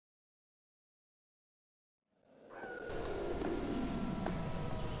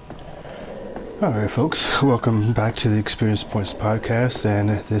Alright folks, welcome back to the Experience Points podcast,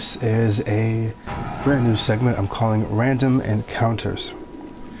 and this is a brand new segment I'm calling Random Encounters.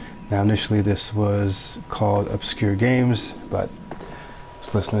 Now initially this was called Obscure Games, but I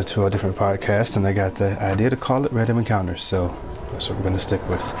was listening to a different podcast and I got the idea to call it Random Encounters, so that's what we're going to stick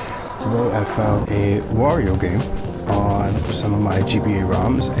with. Today I found a Wario game on some of my GBA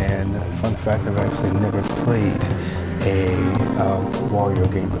ROMs, and fun fact, I've actually never played a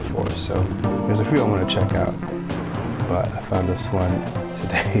Wario game before, so there's a few I want to check out, but I found this one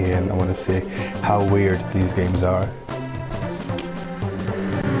today and I want to see how weird these games are.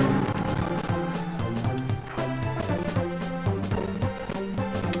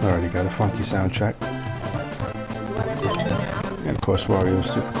 Already got a funky soundtrack, and of course Wario is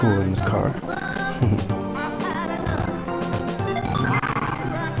super cool in his car.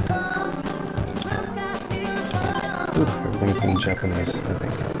 Everything's in Japanese, I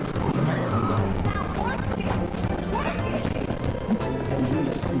think.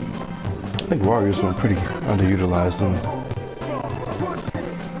 I think Wario's been pretty underutilized in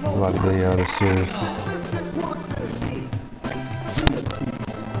a lot of the series.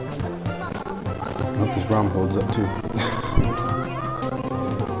 I hope this ROM holds up too.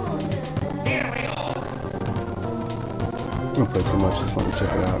 I don't play too much, just want to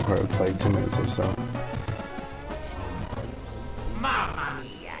check it out. I've probably played 10 minutes or so.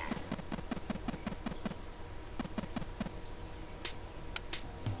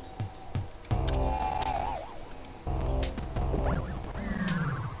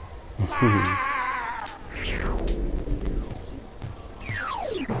 There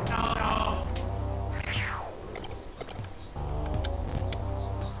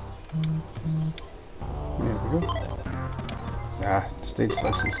we go. Ah, stage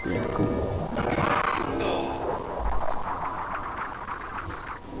selection screen, cool.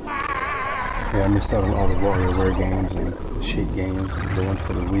 Yeah, I missed out on all the WarioWare games and the Shake games, and the one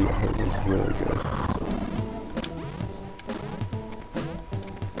for the Wii I heard was really good.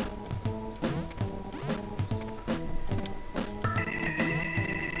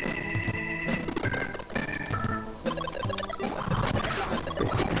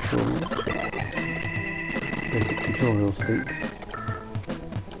 Basic tutorial states.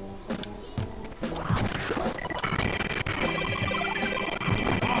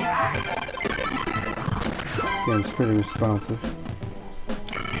 Game's pretty responsive.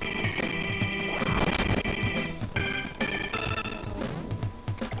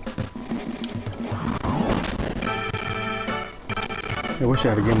 I wish I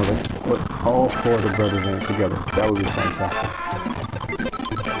had a game with all four of the brothers in it together. That would be fantastic.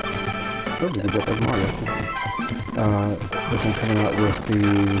 That would be good job of Mario. They've been coming out with the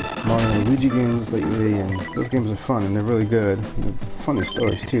Mario and Luigi games lately, and those games are fun and they're really good. They're funny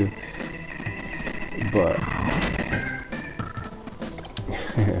stories too. But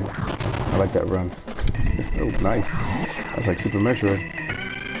I like that run. Oh, nice. That's like Super Metroid.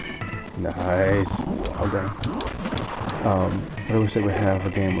 Nice. Well done. I wish they would have a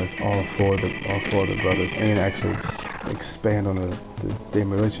game with all four of the brothers, and actually expand on the damn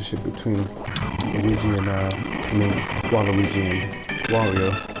relationship between Luigi and Waluigi and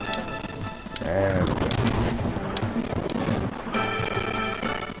Wario. And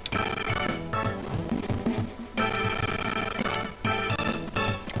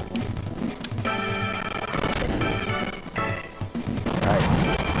nice.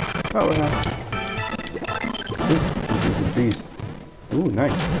 Oh, nice. This is a beast. Ooh,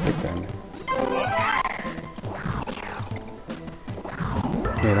 nice. Big time.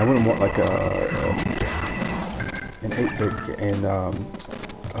 Man, I wouldn't want like an 8-bit and a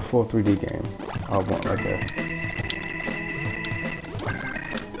full 3D game. I want like a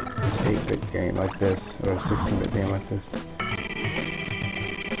 8-bit game like this, or a 16-bit game like this.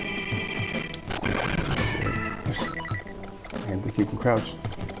 And you can crouch.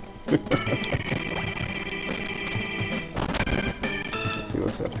 Let's see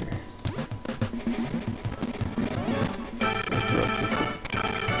what's up here.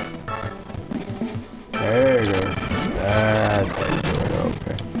 There you go. That's how you do it.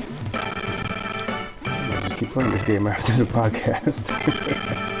 Okay. I'm gonna just keep playing this game after the podcast.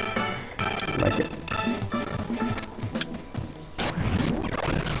 I like it.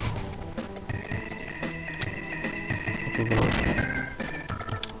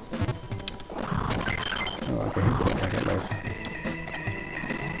 Oh, okay. I got life.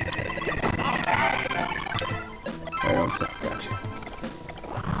 Right on top. Gotcha.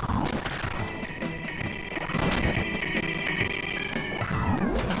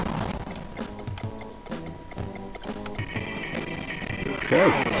 Okay.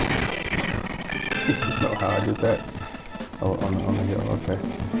 know how I did that. Oh, on the hill. Okay.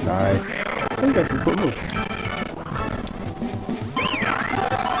 Nice. I think that's a cool move.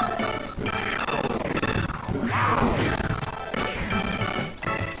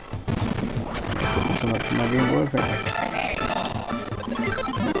 Put this one up to my Game Boy Advance.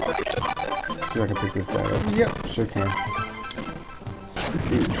 See if I can pick this guy up. Yep, sure can.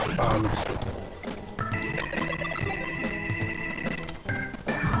 Oh, I missed it.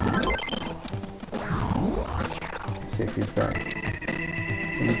 Let's see if he's back.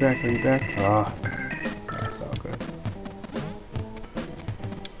 Are you back? Are you back? Ah, that's all good.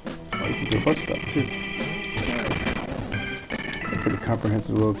 Oh, you can do a bunch of stuff too. Nice. A pretty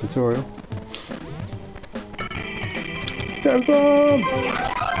comprehensive little tutorial. Dive bomb!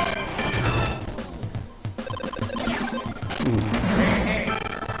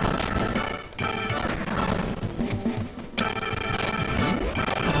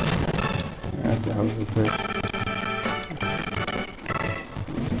 That's a hell of a fish.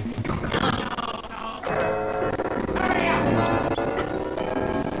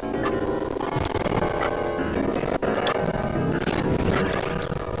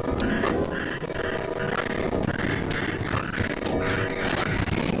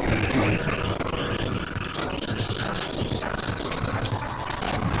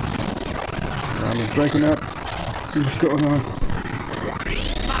 I'm breaking up. See what's going on.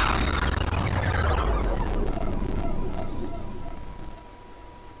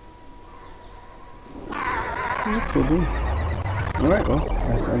 Cool beans. Alright, well,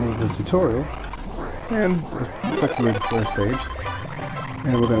 that's the end of the tutorial. And effectively the first stage.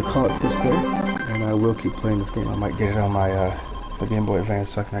 And we're going to call it this day. And I will keep playing this game. I might get it on my the Game Boy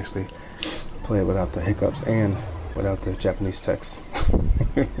Advance so I can actually play it without the hiccups and without the Japanese text.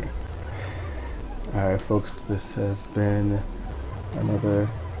 Alright folks, this has been another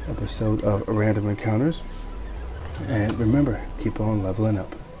episode of Random Encounters. And remember, keep on leveling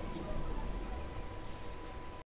up.